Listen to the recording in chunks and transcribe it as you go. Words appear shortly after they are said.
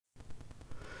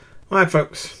Hi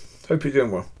folks, hope you're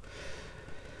doing well.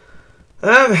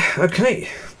 Okay,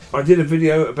 I did a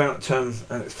video about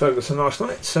Alex Ferguson last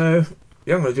night, so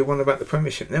yeah, I'm going to do one about the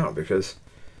Premiership now because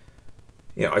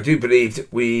I do believe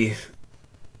that we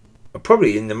are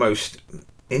probably in the most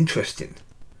interesting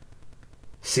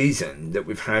season that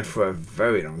we've had for a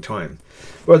very long time.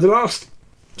 Well, the last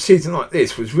season like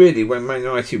this was really when Man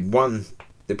United won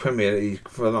the Premier League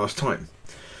for the last time,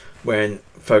 when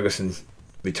Ferguson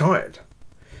retired.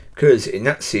 Because in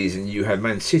that season you had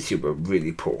Man City were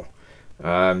really poor,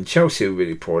 Chelsea were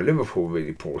really poor, Liverpool were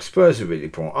really poor, Spurs were really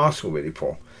poor, Arsenal were really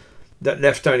poor. That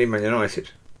left only Man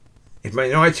United. If Man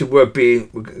United were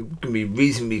going to be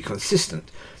reasonably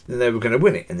consistent, then they were going to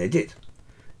win it, and they did.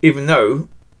 Even though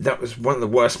that was one of the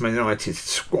worst Man United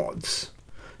squads,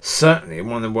 certainly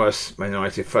one of the worst Man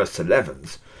United first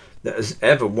 11s that has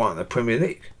ever won the Premier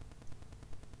League.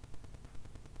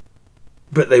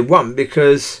 But they won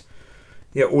because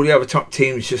all the other top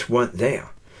teams just weren't there.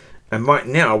 And right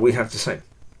now we have the same.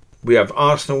 We have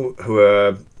Arsenal, who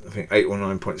are, I think, 8 or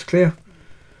 9 points clear.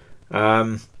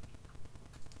 And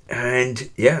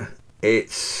yeah,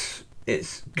 it's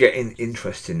getting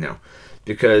interesting now,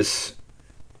 because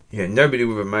nobody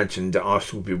would have imagined that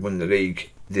Arsenal would be winning the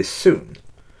league this soon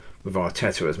with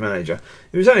Arteta as manager.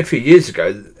 It was only a few years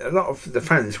ago a lot of the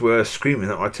fans were screaming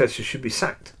that Arteta should be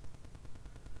sacked.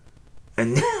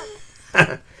 And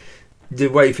the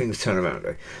way things turn around.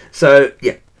 So,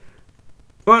 yeah.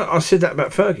 Well, I said that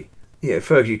about Fergie.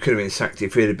 Fergie could have been sacked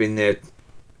if he'd have been there,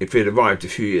 if he'd arrived a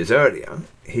few years earlier.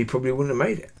 He probably wouldn't have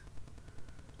made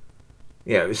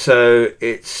it. So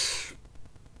it's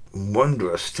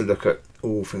wondrous to look at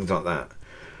all things like that.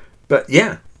 But,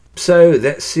 yeah. So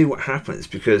let's see what happens,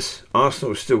 because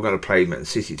Arsenal still got to play Man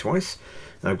City twice.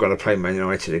 And I've got to play Man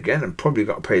United again, and probably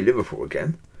got to play Liverpool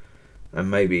again.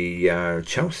 And maybe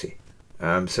Chelsea.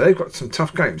 So they've got some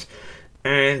tough games.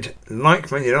 And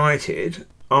like Man United,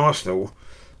 Arsenal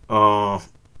are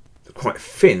quite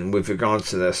thin with regards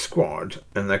to their squad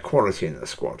and their quality in their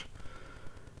squad.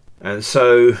 And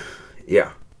so,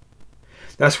 yeah.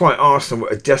 That's why Arsenal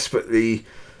are desperately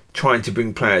trying to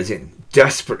bring players in.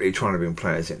 Desperately trying to bring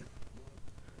players in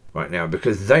right now,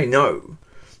 because they know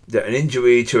that an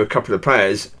injury to a couple of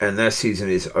players and their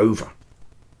season is over.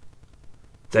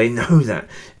 They know that.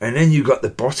 And then you've got the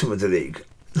bottom of the league.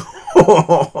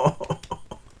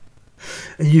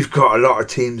 And you've got a lot of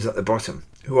teams at the bottom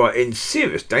who are in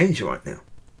serious danger right now.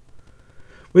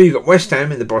 Well, you've got West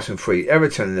Ham in the bottom three,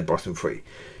 Everton in the bottom three.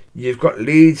 You've got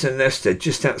Leeds and Leicester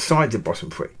just outside the bottom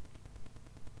three.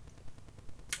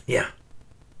 Yeah,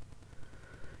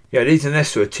 Leeds and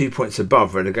Leicester are 2 points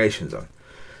above relegation zone.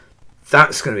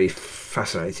 That's going to be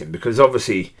fascinating, because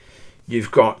obviously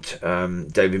you've got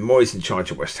David Moyes in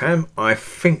charge of West Ham. I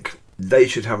think they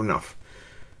should have enough.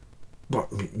 What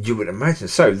you would imagine.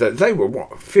 So they were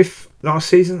what, 5th last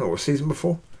season or season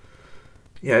before?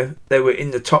 They were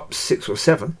in the top 6 or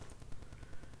 7.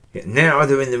 Now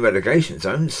they're in the relegation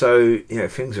zone. So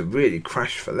things have really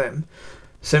crashed for them.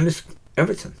 Same as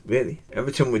Everton, really.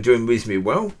 Everton were doing reasonably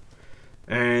well,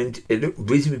 and it looked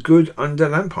reasonably good under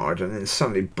Lampard, and then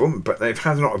suddenly boom. But they've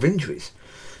had a lot of injuries.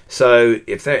 So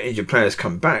if their injured players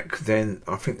come back, then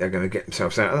I think they're going to get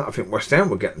themselves out of that. I think West Ham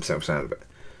will get themselves out of it.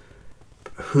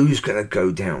 But who's going to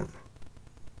go down?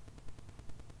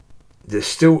 There's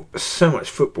still so much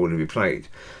football to be played.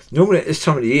 Normally at this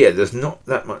time of the year, there's not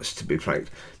that much to be played,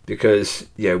 because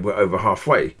we're over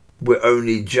halfway. We're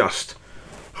only just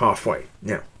halfway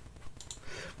now.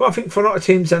 Well, I think for a lot of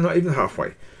teams, they're not even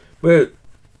halfway. We're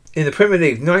in the Premier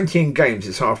League, 19 games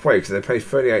is halfway, because they play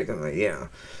 38, don't they? Yeah.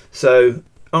 So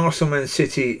Arsenal, Man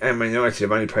City and Man United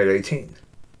have only played 18.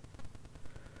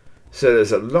 So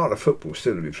there's a lot of football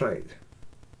still to be played.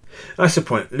 That's the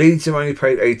point. Leeds have only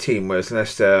played 18, whereas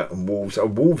Leicester and Wolves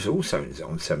also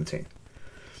on 17.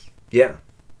 Yeah.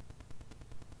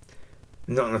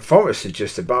 Nottingham Forest is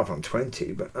just above on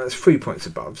 20, but that's 3 points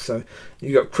above. So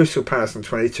you've got Crystal Palace on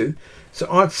 22. So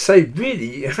I'd say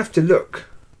really you have to look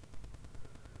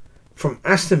from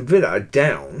Aston Villa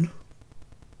down.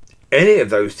 Any of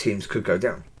those teams could go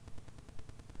down.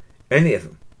 Any of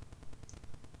them.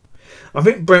 I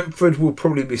think Brentford will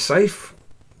probably be safe,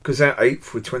 because they're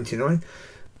 8th with 29.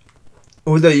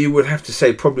 Although you would have to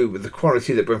say probably with the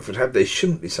quality that Brentford have, they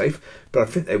shouldn't be safe, but I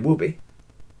think they will be.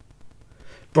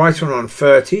 Brighton on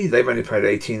 30, they've only played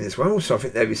 18 as well, so I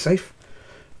think they'll be safe.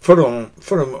 Fulham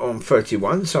on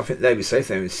 31, so I think they'll be safe.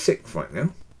 They're in 6th right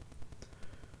now.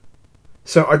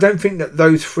 So I don't think that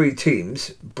those 3 teams,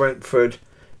 Brentford,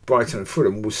 Brighton and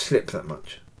Fulham, will slip that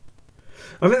much.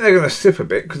 I think they're going to slip a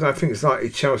bit, because I think it's likely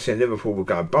Chelsea and Liverpool will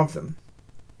go above them.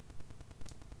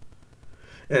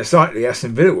 And it's likely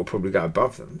Aston Villa will probably go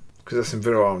above them because Aston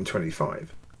Villa are on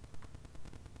 25.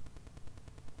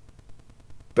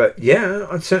 But yeah,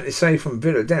 I'd certainly say from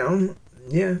Villa down,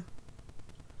 yeah.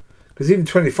 Because even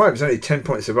 25 is only 10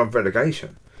 points above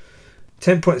relegation.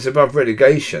 10 points above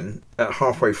relegation at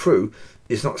halfway through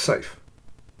is not safe.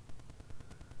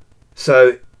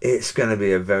 So it's going to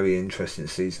be a very interesting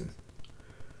season.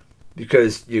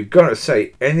 Because you've got to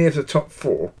say any of the top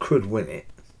 4 could win it.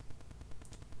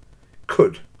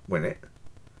 Could win it.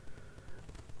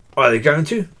 Are they going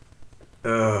to?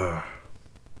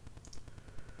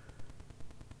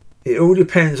 It all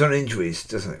depends on injuries,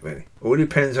 doesn't it, really? All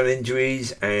depends on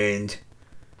injuries and...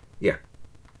 yeah.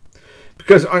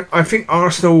 Because I think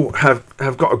Arsenal have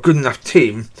got a good enough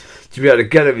team to be able to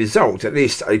get a result, at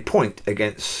least a point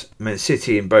against Man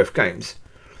City in both games.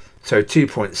 So 2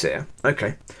 points there.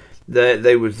 Okay.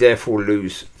 They would therefore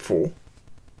lose 4.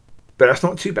 But that's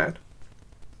not too bad.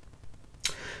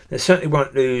 They certainly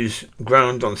won't lose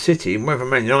ground on City. And whether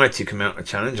Man United come out a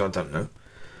challenge, I don't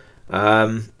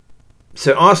know.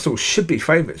 So Arsenal should be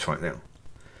favourites right now.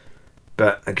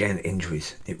 But again,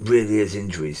 injuries. It really is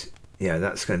injuries. Yeah,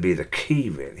 that's going to be the key,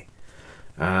 really.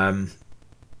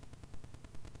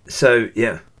 So,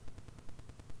 yeah.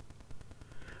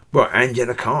 Well, and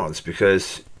yellow cards,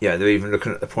 because, yeah, they're even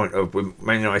looking at the point of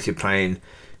Man United playing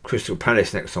Crystal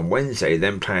Palace next on Wednesday,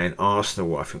 then playing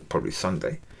Arsenal, I think, probably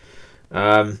Sunday.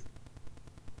 But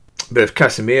if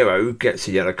Casemiro gets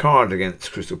a yellow card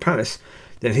against Crystal Palace,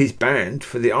 then he's banned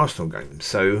for the Arsenal game.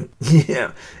 So,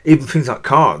 yeah, even things like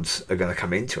cards are going to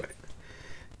come into it.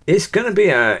 It's going to be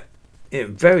a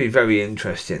very, very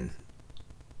interesting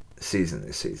season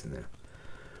this season now.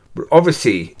 But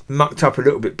obviously, mucked up a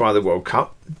little bit by the World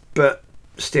Cup, but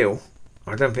still,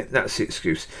 I don't think that's the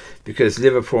excuse. Because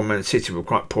Liverpool and Man City were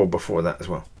quite poor before that as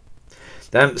well.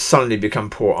 They haven't suddenly become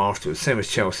poor afterwards, same as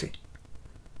Chelsea.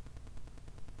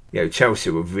 You know, Chelsea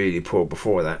were really poor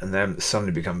before that, and they haven't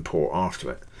suddenly become poor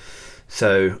after it.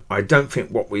 So I don't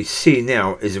think what we see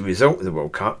now is a result of the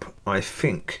World Cup. I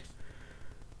think,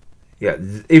 yeah,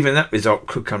 even that result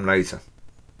could come later,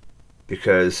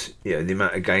 because the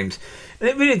amount of games, and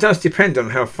it really does depend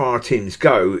on how far teams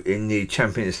go in the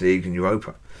Champions League and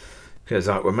Europa. Because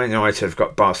like when Man United have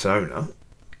got Barcelona,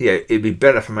 it'd be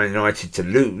better for Man United to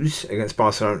lose against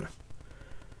Barcelona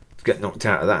to get knocked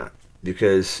out of that.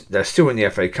 Because they're still in the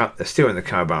FA Cup, they're still in the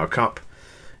Carabao Cup,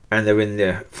 and they're in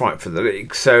the fight for the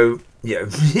league. So, yeah,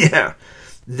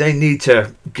 they need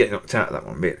to get knocked out of that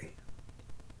one, really.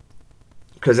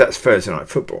 Because that's Thursday night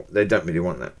football. They don't really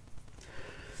want that.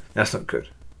 That's not good.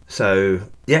 So,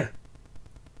 yeah.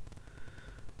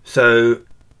 So,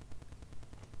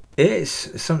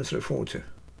 it's something to look forward to.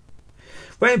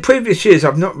 Well, in previous years,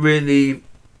 I've not really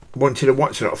wanted to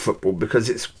watch a lot of football because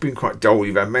it's been quite dull.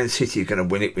 You've had Man City going to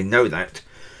win it, we know that.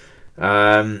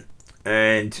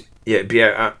 And yeah, it'd be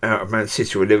out of Man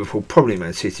City or Liverpool. Probably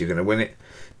Man City are going to win it.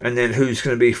 And then who's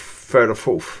going to be third or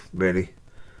fourth, really?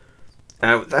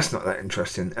 That's not that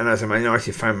interesting. And as a Man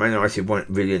United fan, Man United weren't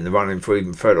really in the running for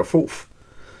even third or fourth.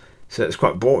 So it's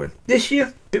quite boring. This year,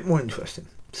 a bit more interesting.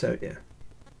 So, yeah.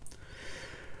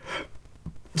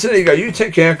 So there you go. You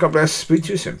take care. God bless. Speak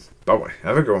to you soon. Bye-bye.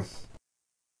 Have a good one.